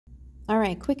All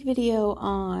right, quick video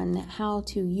on how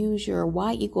to use your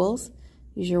y equals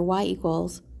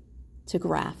to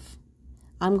graph.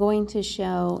 I'm going to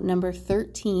show number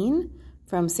 13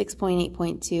 from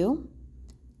 6.8.2.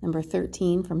 Number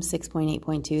 13 from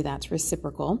 6.8.2, that's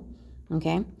reciprocal,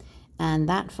 okay? And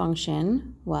that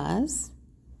function was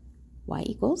y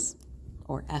equals,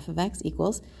 or f of x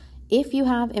equals. If you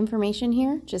have information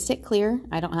here, just hit clear.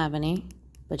 I don't have any,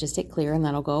 but just hit clear and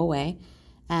that'll go away.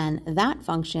 And that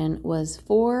function was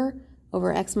 4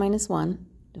 over x minus 1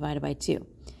 divided by 2.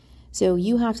 So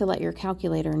you have to let your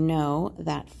calculator know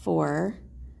that 4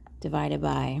 divided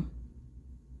by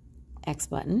x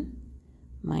button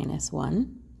minus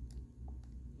 1.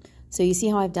 So you see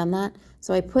how I've done that?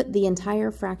 So I put the entire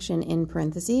fraction in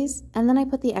parentheses, and then I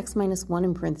put the x minus 1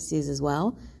 in parentheses as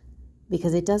well,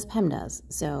 because it does PEMDAS.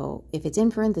 So if it's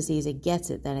in parentheses, it gets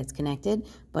it that it's connected,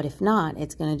 but if not,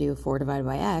 it's going to do 4 divided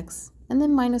by x, and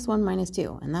then minus 1 minus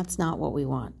 2, and that's not what we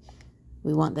want.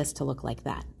 We want this to look like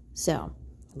that. So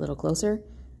a little closer.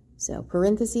 So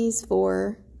parentheses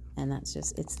 4, and that's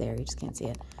just, it's there, you just can't see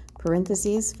it.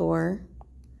 Parentheses 4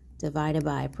 divided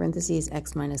by parentheses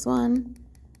x minus 1,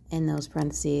 and those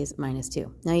parentheses minus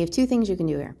 2. Now you have two things you can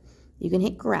do here. You can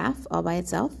hit graph all by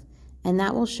itself, and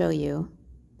that will show you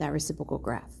that reciprocal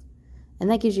graph. And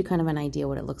that gives you kind of an idea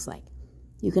what it looks like.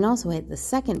 You can also hit the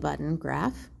second button,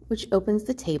 graph, which opens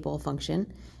the table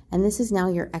function, and this is now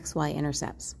your xy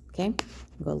intercepts, okay?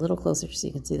 I'll go a little closer so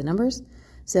you can see the numbers.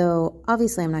 So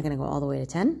obviously I'm not gonna go all the way to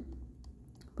 10,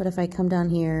 but if I come down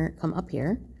here, come up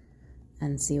here,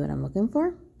 and see what I'm looking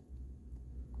for,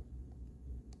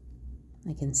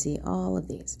 I can see all of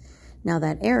these. Now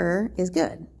that error is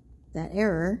good. That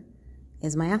error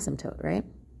is my asymptote, right?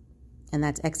 And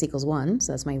that's x equals 1,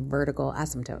 so that's my vertical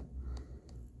asymptote,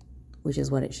 which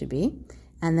is what it should be.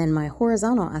 And then my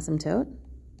horizontal asymptote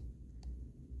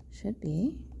should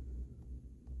be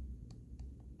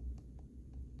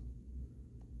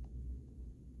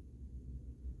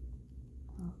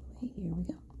here we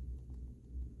go.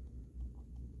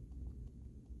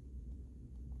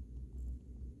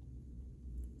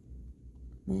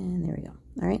 And there we go.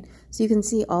 All right, so you can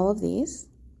see all of these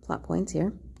plot points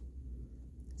here.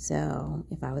 So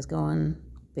if I was going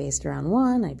based around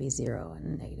 1, I'd be 0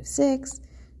 and -6.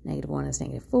 -1 is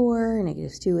 -4.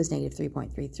 -2 is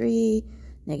 -3.33.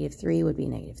 -3 would be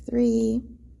 -3.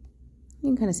 You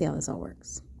can kind of see how this all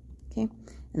works. Okay,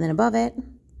 and then above it,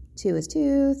 2 is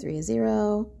 2, 3 is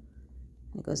 0.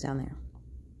 And it goes down there.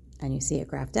 And you see it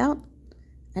graphed out,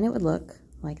 and it would look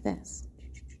like this.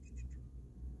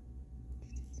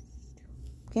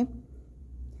 Okay,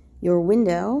 your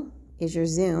window is your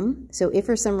zoom. So if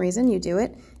for some reason you do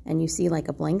it and you see like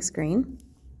a blank screen,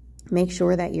 make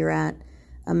sure that you're at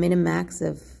a min max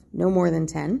of no more than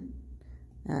 10,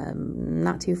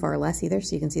 not too far less either,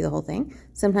 so you can see the whole thing.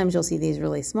 Sometimes you'll see these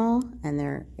really small and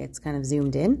it's kind of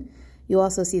zoomed in. You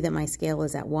also see that my scale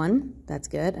is at 1. That's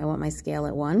good. I want my scale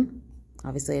at 1.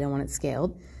 Obviously I don't want it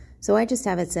scaled. So I just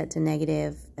have it set to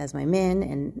negative as my min,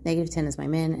 and -10 is my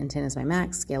min, and 10 is my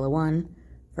max, scale of 1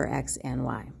 for x and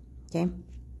y, okay?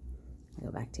 I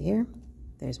go back to here.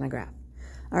 There's my graph.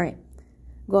 All right,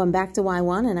 going back to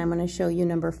y1, and I'm going to show you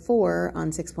number 4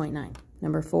 on 6.9.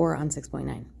 Number 4 on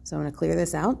 6.9. So I'm going to clear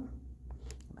this out.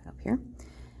 Go back up here.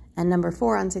 And number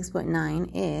 4 on 6.9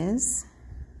 is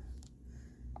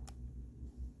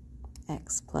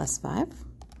x plus 5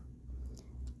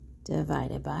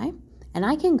 divided by, and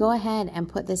I can go ahead and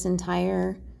put this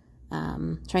entire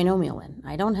trinomial in.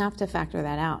 I don't have to factor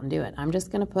that out and do it. I'm just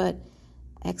going to put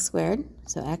x squared,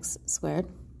 so x squared,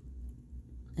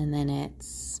 and then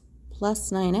it's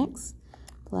plus 9x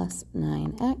plus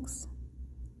 9x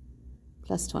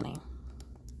plus 20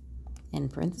 in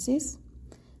parentheses.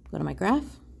 Go to my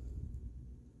graph,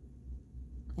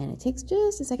 and it takes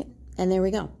just a second, and there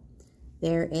we go.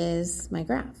 There is my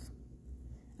graph.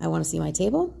 I want to see my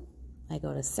table. I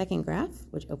go to second graph,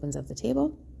 which opens up the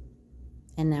table,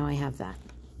 and now I have that.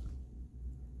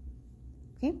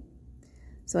 Okay,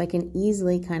 so I can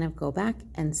easily kind of go back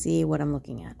and see what I'm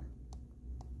looking at.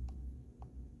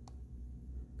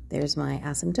 There's my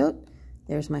asymptote,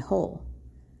 there's my hole.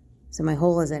 So my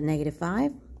hole is at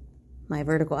 -5, my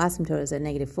vertical asymptote is at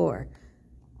 -4.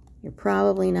 You're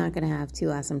probably not going to have two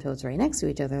asymptotes right next to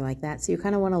each other like that, so you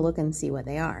kind of want to look and see what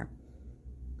they are.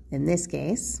 In this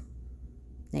case,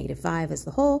 -5 is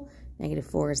the hole,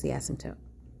 -4 is the asymptote.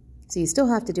 So you still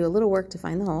have to do a little work to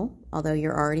find the hole, although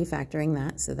you're already factoring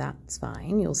that, so that's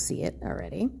fine. You'll see it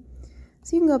already.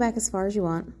 So you can go back as far as you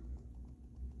want.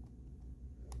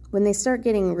 When they start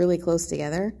getting really close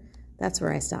together, that's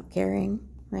where I stop caring,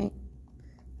 right?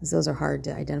 Because those are hard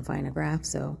to identify in a graph,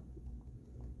 so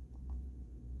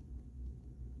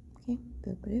Okay,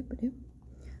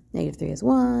 negative 3 is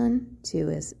 1, 2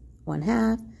 is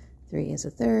 1/2, 3 is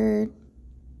a third.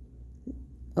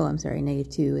 Oh, I'm sorry,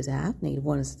 negative 2 is a half, negative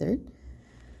 1 is a third,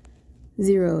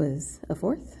 0 is a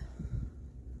fourth,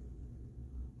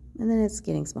 and then it's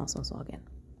getting small again.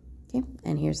 Okay,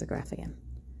 and here's the graph again.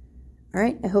 All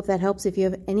right, I hope that helps. If you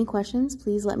have any questions,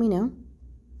 please let me know.